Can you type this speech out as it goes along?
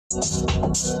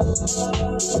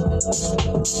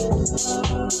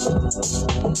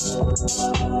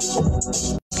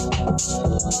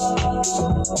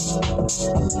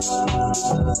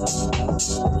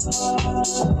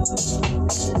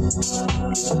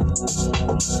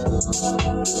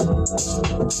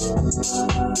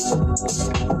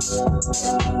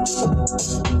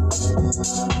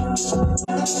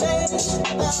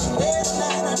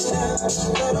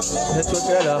Network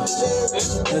est là.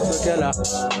 Network est là.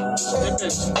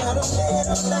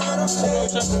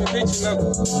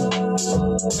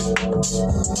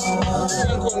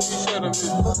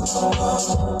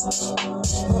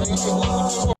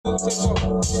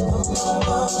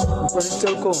 Con il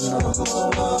Telcom, no?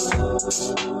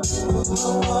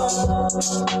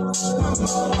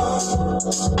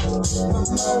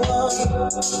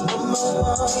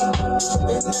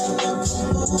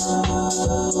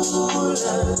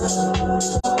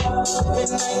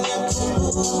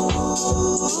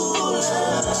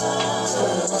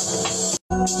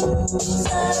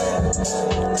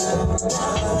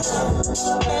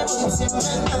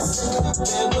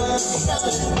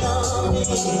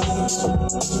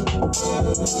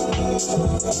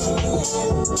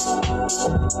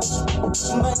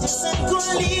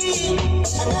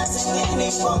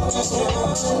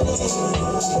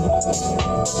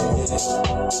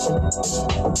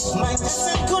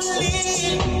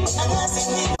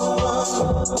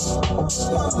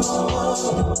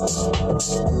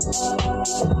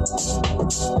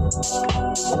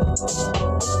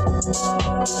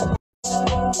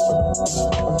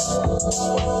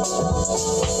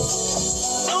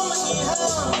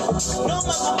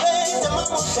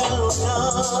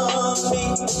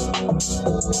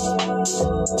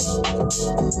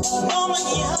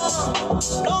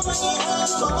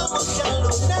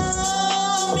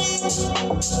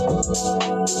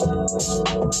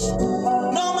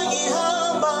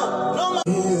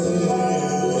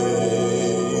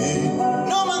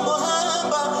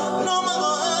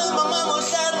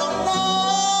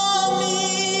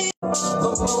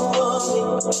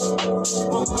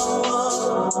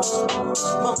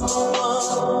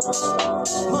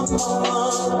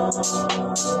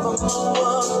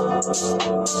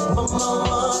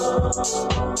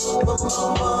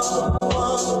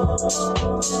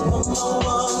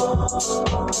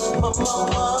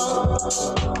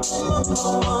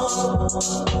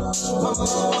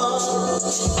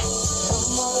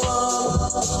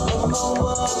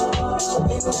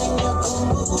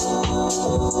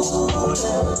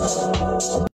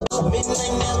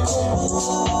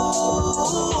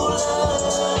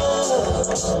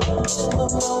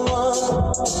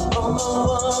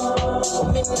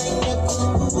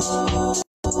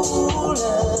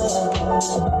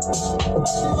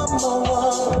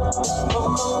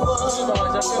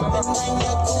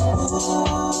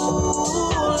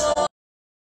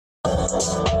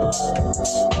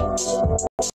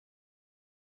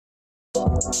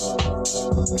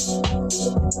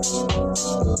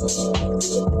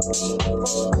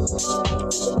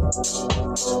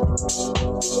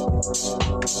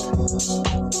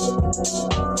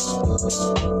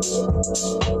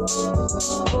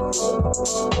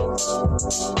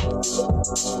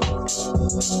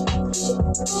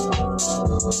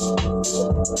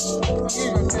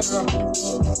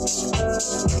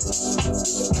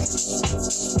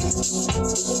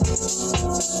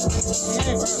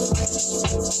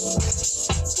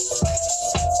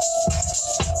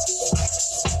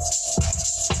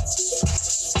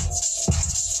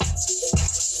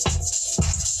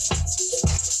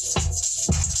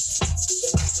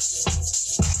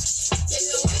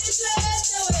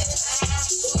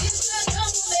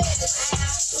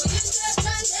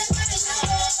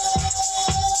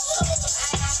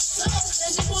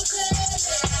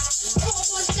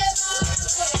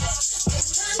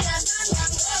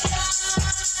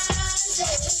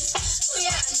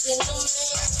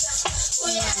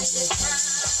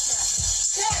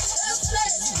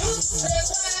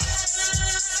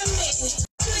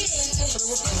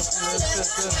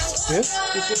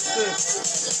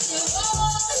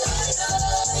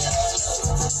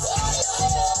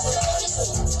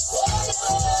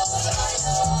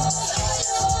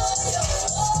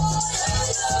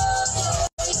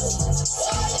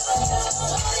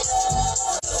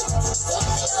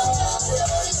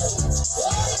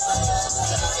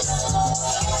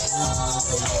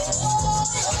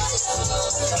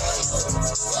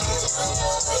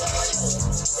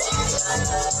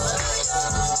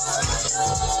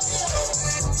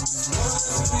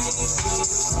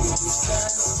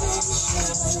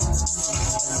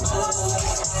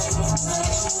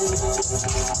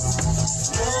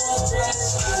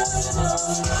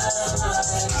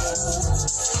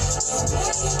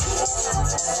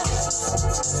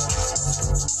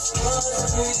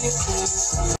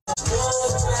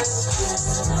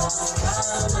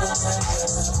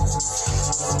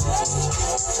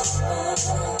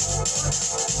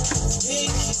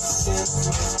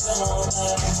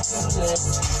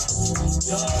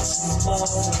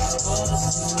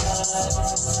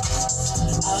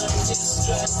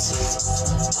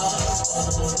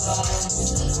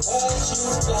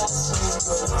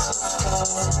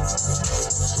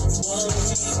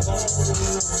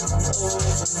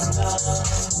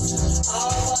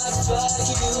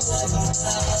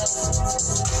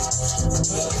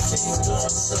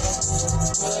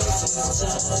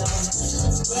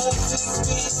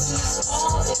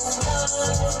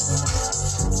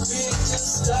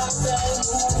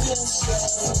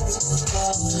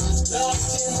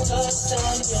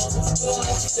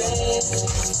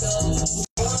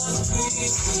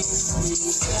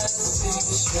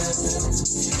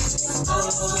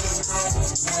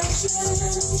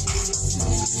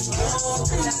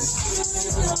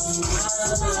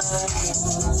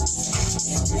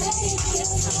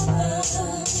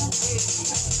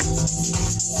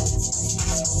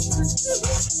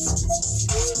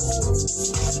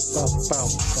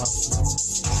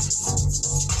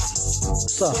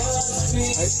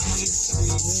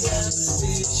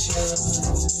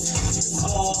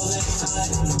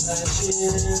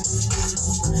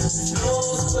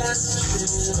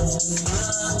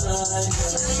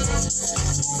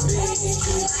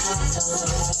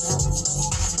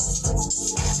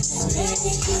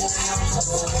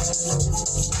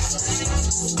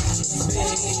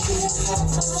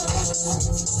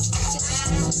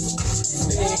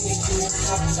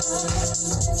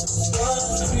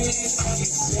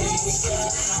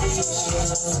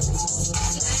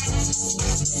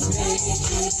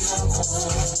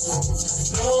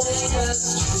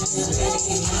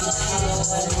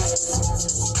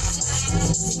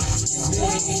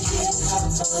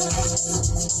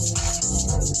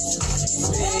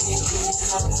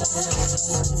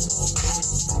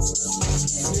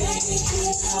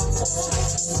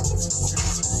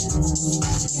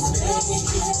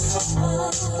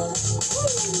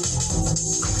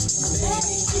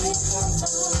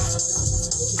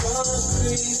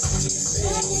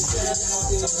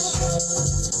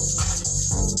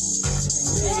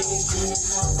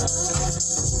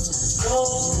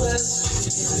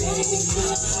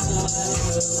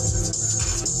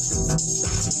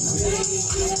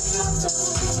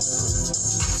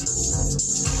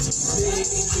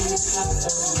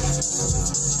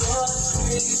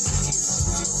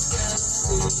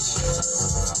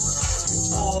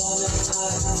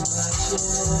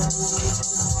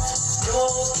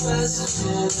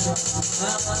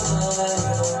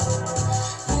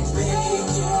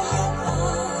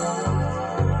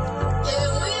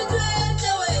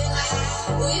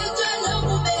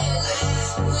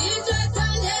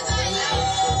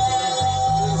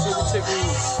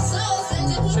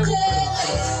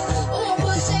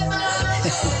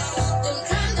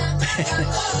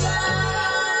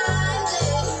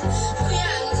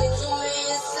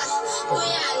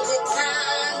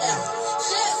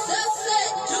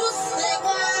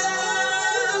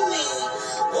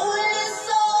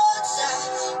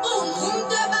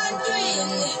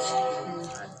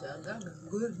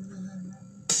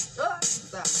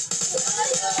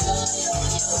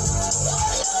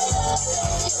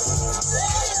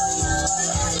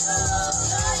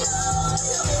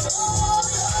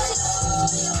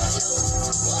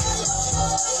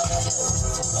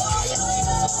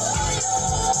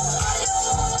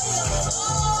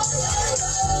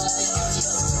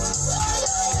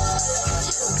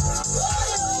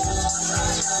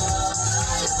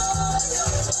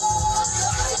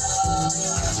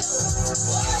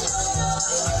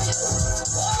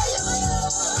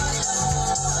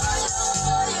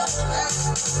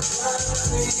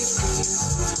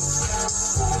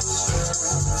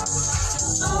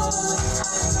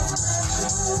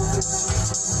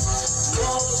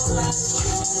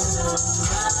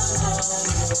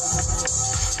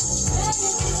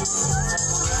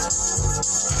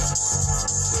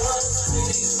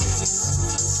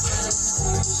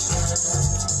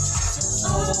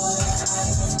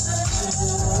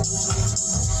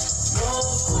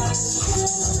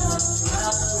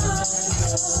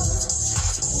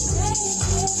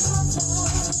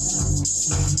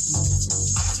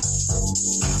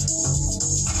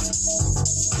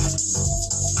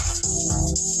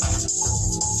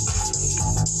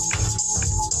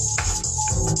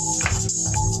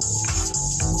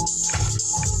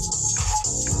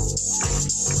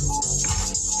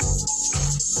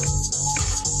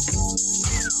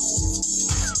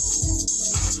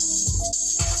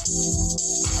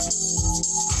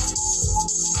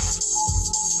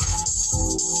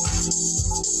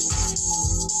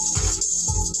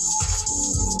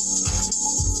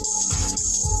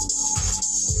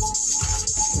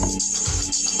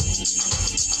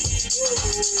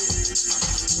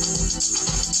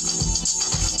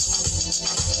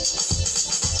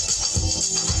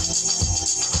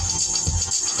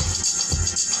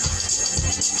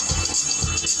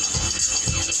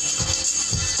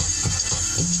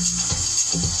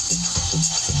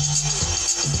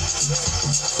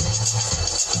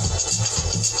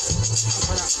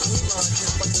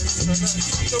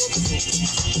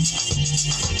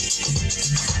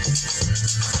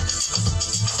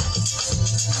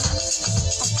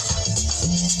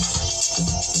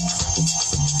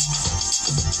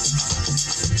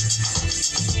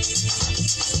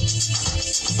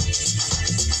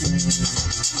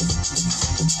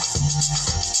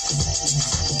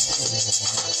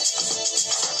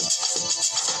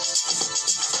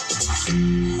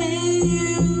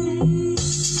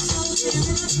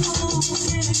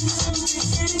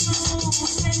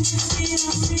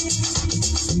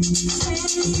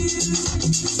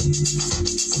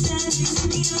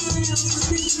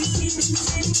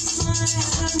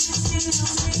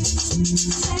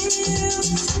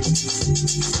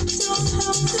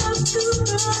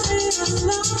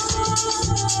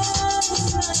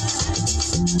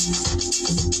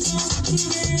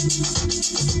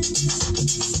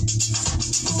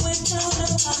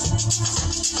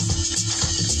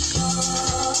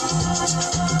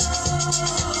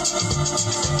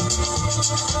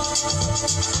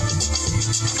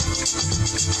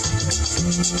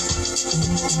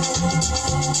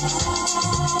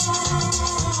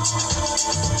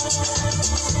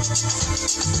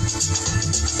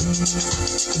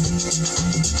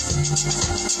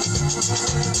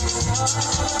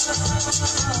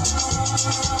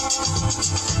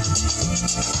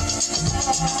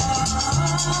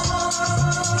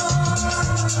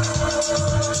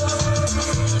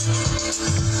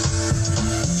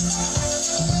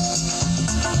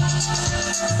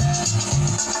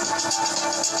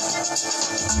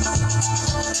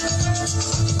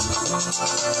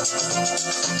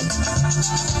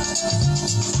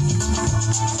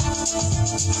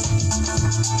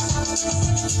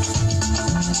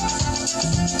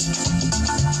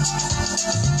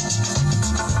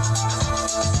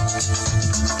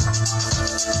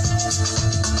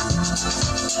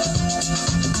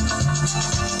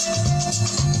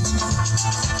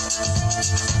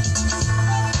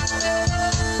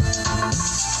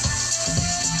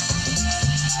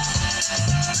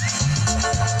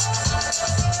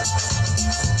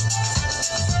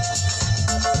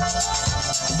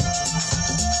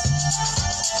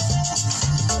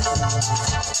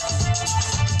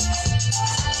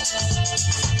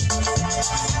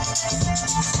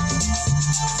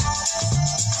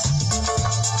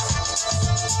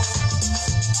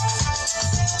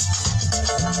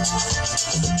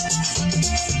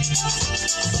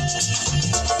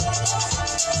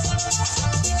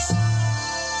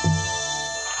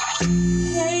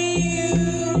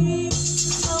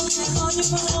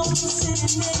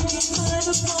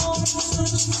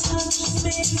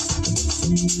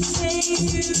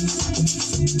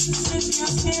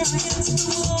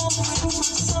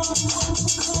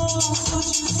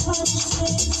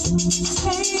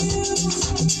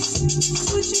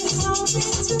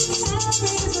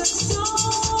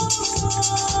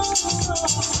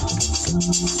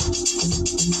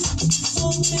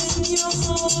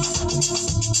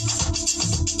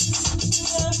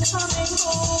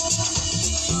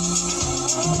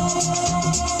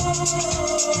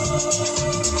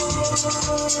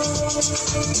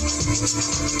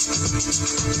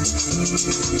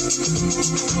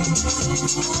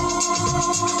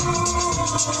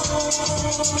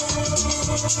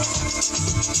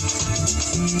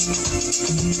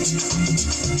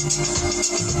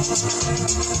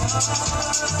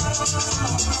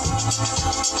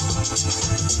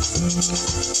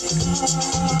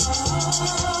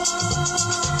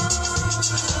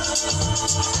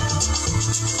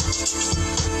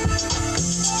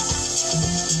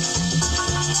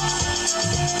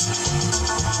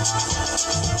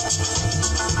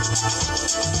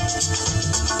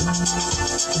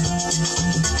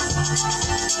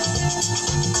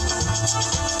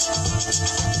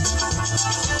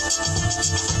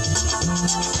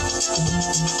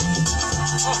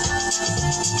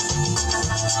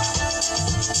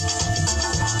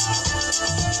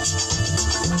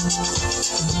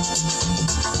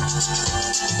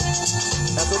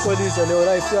 Yasokolisa leyo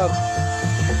life yakho.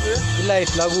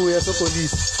 I-life la kuyo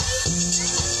yasokolisa.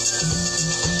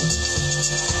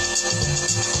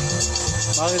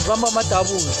 Ngizibamba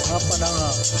amadabula ngapha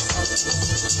nangapha.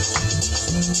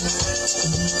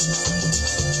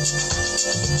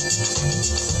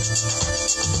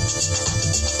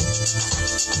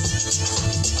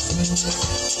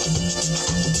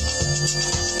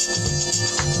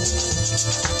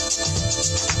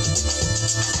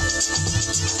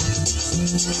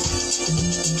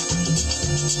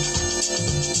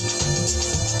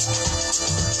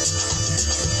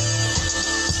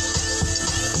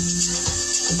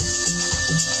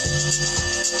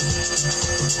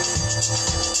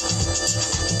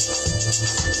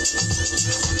 What's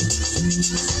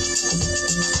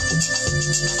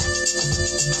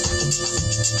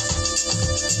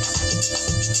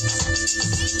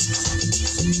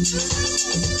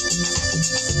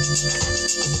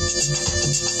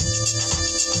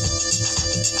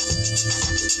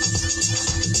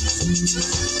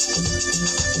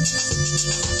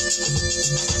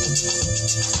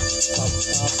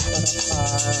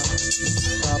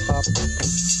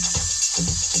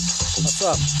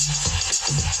up?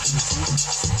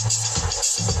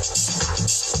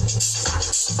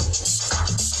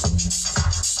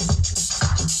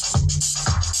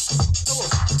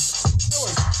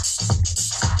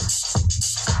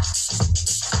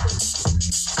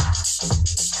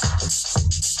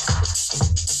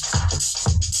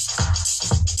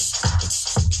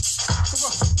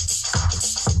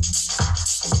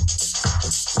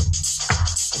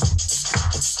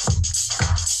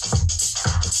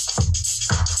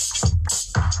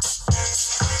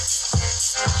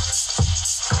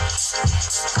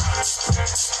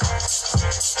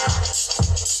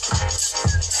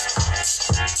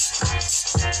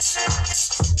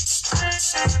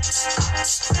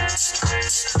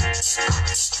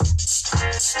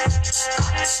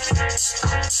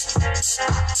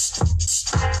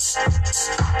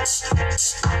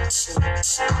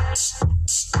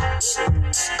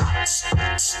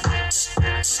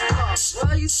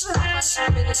 Well, you still have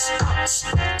 5 minutes.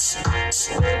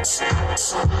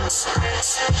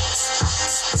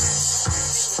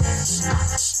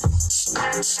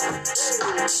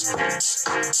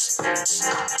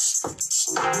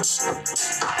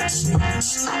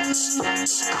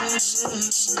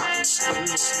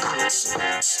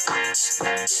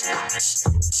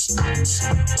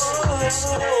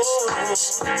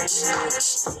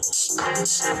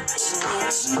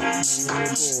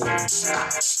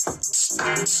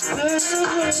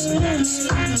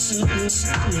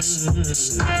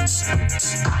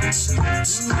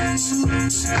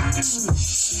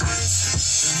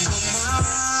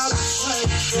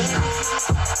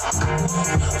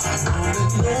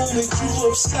 Only true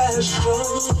obsession,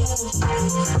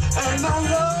 and I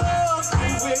love the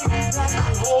way that you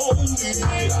hold me,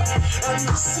 and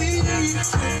the secret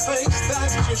things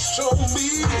that you show me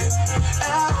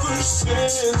ever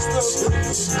since the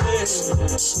beginning.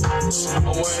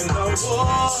 When I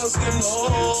wasn't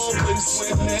always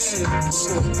winning,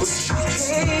 but you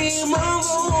came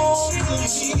along to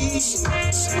me,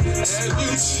 and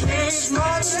you changed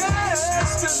my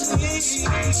destiny.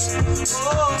 Oh, I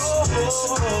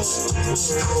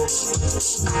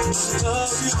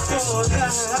love you for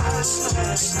that.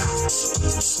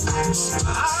 I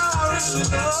really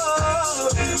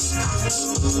love you.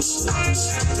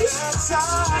 Yes, I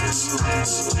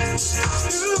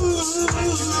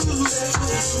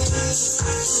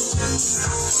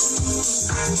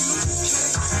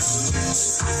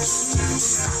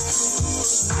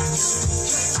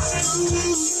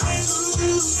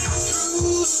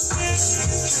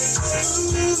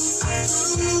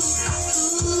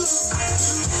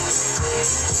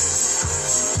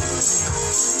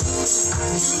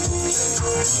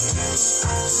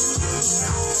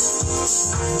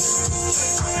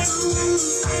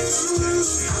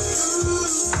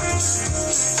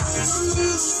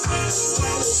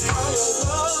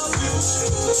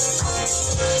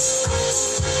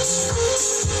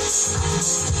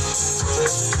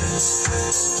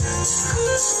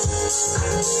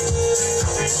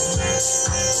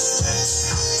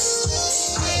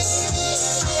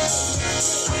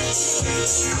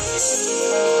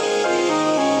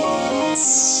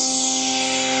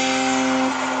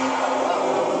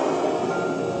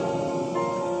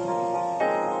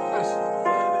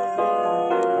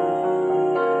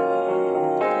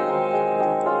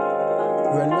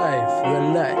We're live,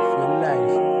 we're live, we're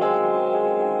live.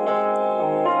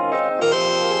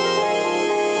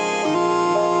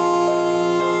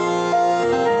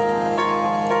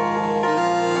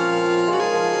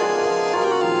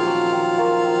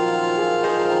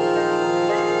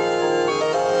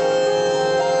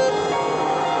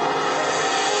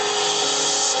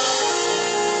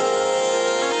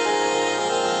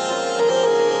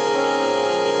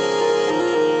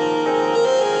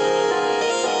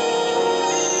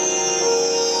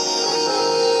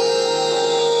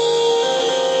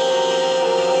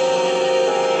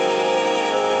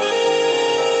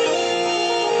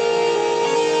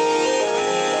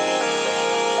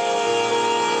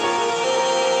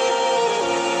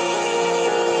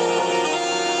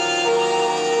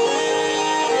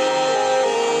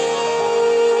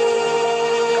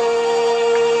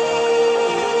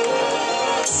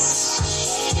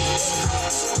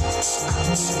 He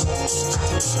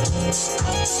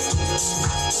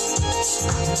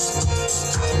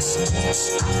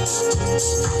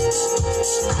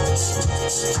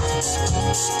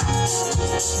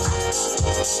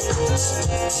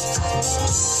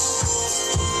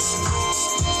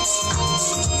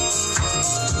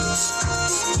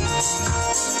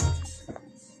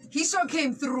sure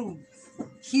came through.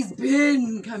 He's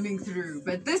been coming through,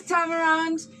 but this time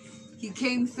around, he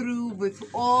came through with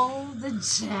all the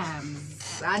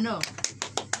jams. I know.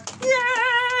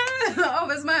 Yeah! Oh,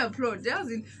 where's my applaud?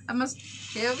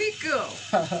 Here we go.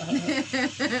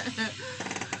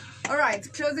 All right,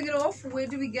 closing it off. Where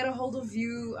do we get a hold of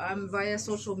you? Via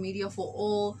social media for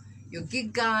all your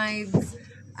gig guides,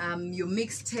 your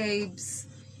mixtapes.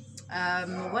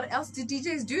 What else do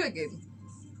DJs do again?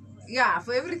 Yeah,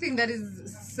 for everything that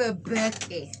is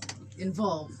Sebeke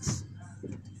involved.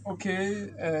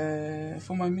 Okay,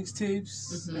 for my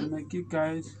mixtapes and my gig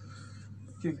guide,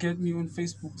 you can get me on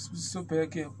Facebook,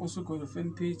 Sebeke. I've also got a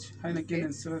fan page, Heineken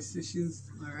and Stella Sessions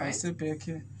by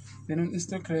Sebeke. Then on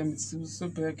Instagram, it's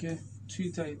Sebeke.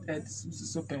 Twitter, it's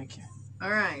Sebeke. All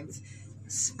right.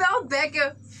 Spell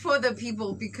Beke for the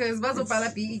people because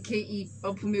Bazopala B-E-K-E.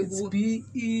 It's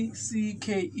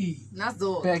B-E-C-K-E. That's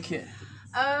all. Beke.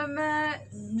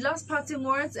 Last parting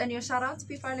words and your shout outs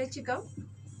before I let you go.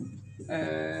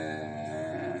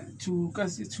 To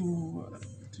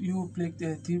you, Black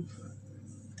Deep,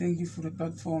 thank you for the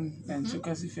platform, and to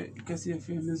Kasi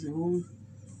FM as a whole,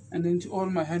 and then to all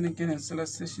my Heineken and Stella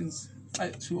Sessions,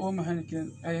 to all my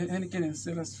Heineken and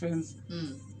Stella's fans.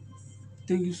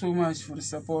 Thank you so much for the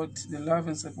support. The love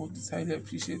and support is highly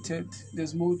appreciated.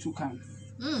 There's more to come.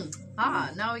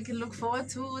 Now we can look forward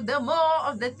to the more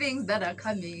of the things that are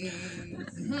coming.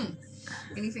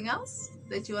 Anything else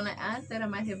that you want to add that I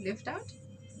might have left out?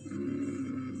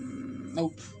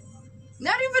 Nope.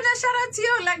 Not even a shout out to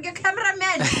you, like your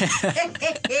cameraman.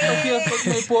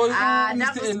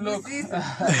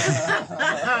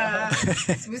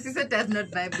 Smoothie does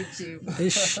not vibe with you.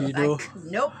 Like,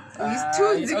 nope. He's too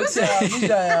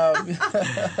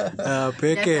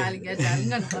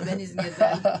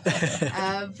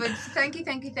but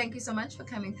thank you so much for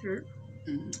coming through.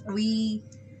 We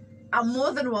are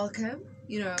more than welcome,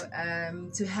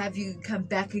 to have you come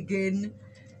back again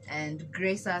and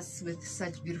grace us with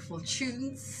such beautiful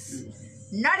tunes.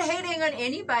 Not hating on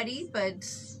anybody, but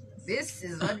this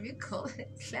is what we call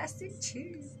classic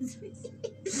tunes.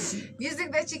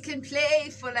 Music that you can play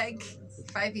for like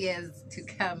 5 years to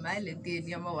come. I let the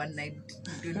one night.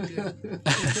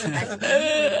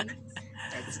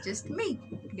 That's just me.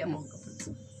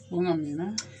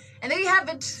 And there you have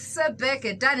it,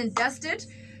 Sebeke, done and dusted.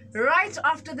 Right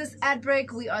after this ad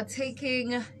break, we are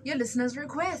taking your listeners'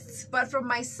 requests. But from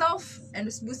myself and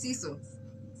Sbusiso,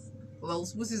 well,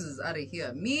 Sbusiso is out of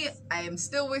here. Me, I am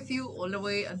still with you all the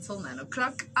way until 9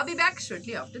 o'clock. I'll be back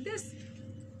shortly after this.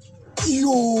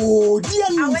 Yo,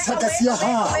 Dian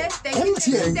Sakasiaha.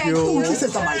 MTN, this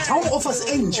is my town office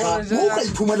engine. Mocha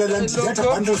Pumaland data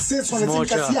bundles sits on the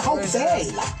Kasiaha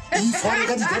sale.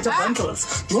 Informed data bundles.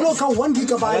 Doloka 1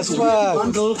 gigabyte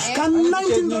bundle can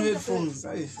 19 headphones.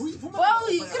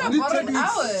 Well, you could have borrowed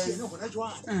ours.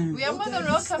 We are more than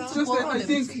welcome to borrow them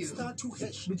to you.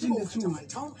 Between the two, I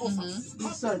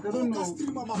don't know.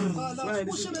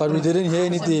 But we didn't hear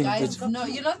anything. Guys, no,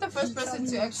 you're not the first person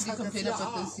to actually complain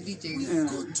about those CDJs.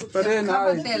 But then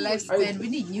their lifespan, we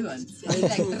need new ones.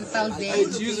 Like 3,000. I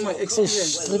use my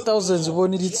experience. 3,000 you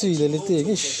won't need it to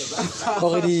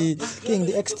already king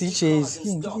the ex-DJs.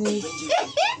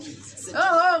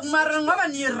 Oh, Marangoba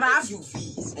ni rap.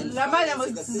 Lamanya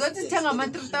zothi thenga ama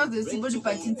 3,000 sibona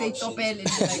ibhathini sayitopele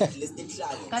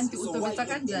kanti utobetsa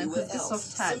kanjani because it's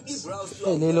soft touch.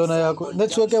 Lelona yakho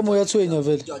network yami uyathwenya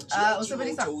vele.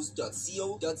 Usebenzisa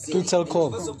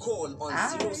Telkom.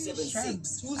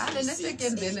 Le network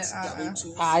endene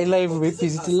I live we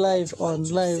busy live on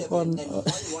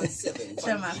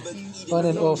on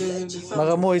and off.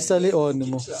 Mara mo isale on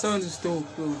mo. Sound is dope.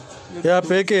 Yeah,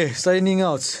 Beke signing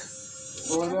out.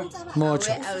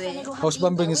 Mocha. House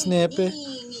bumping snap.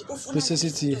 This is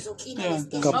it.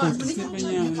 Kaput.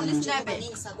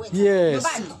 Yes.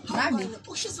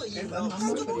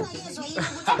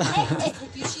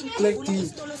 Like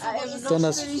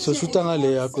the so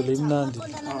sutangale yakho le mnandi.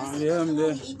 Yeah, I'm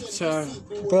there. Cha.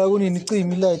 Ba kunini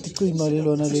icimi light icima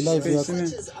lelona le live yakho.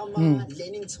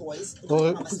 learning toys.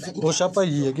 Go shapa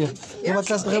here ke. Re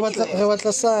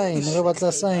batla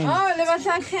sign. Oh, le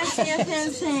batla khetsi.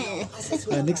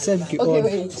 Next time ke Okay, on.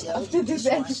 wait. After this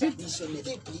end.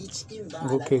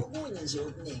 Okay.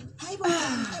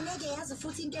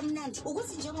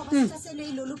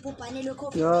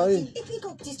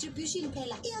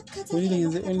 Breathing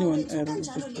is the only one error.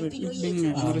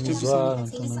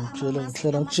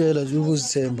 Ngitshela nje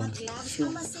ukuzithemba.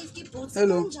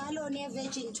 Hello.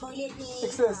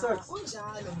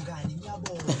 Unjalo mngani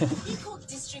ngiyabonga. Ecoke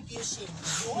Distribution,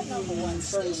 your number one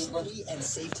stationery and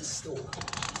safety store.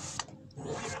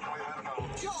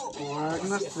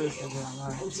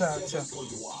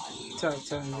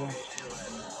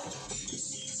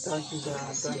 Thank you, sir.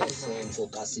 For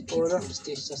Kasi people,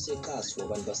 station Kasi for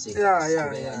one bus. Yeah.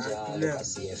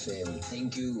 Kasi FM.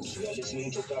 Thank you. You are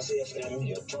listening to Kasi FM,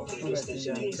 your top radio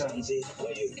station in Zanzi,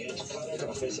 where you get current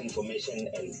affairs information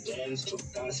and dance to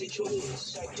Kasi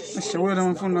tunes.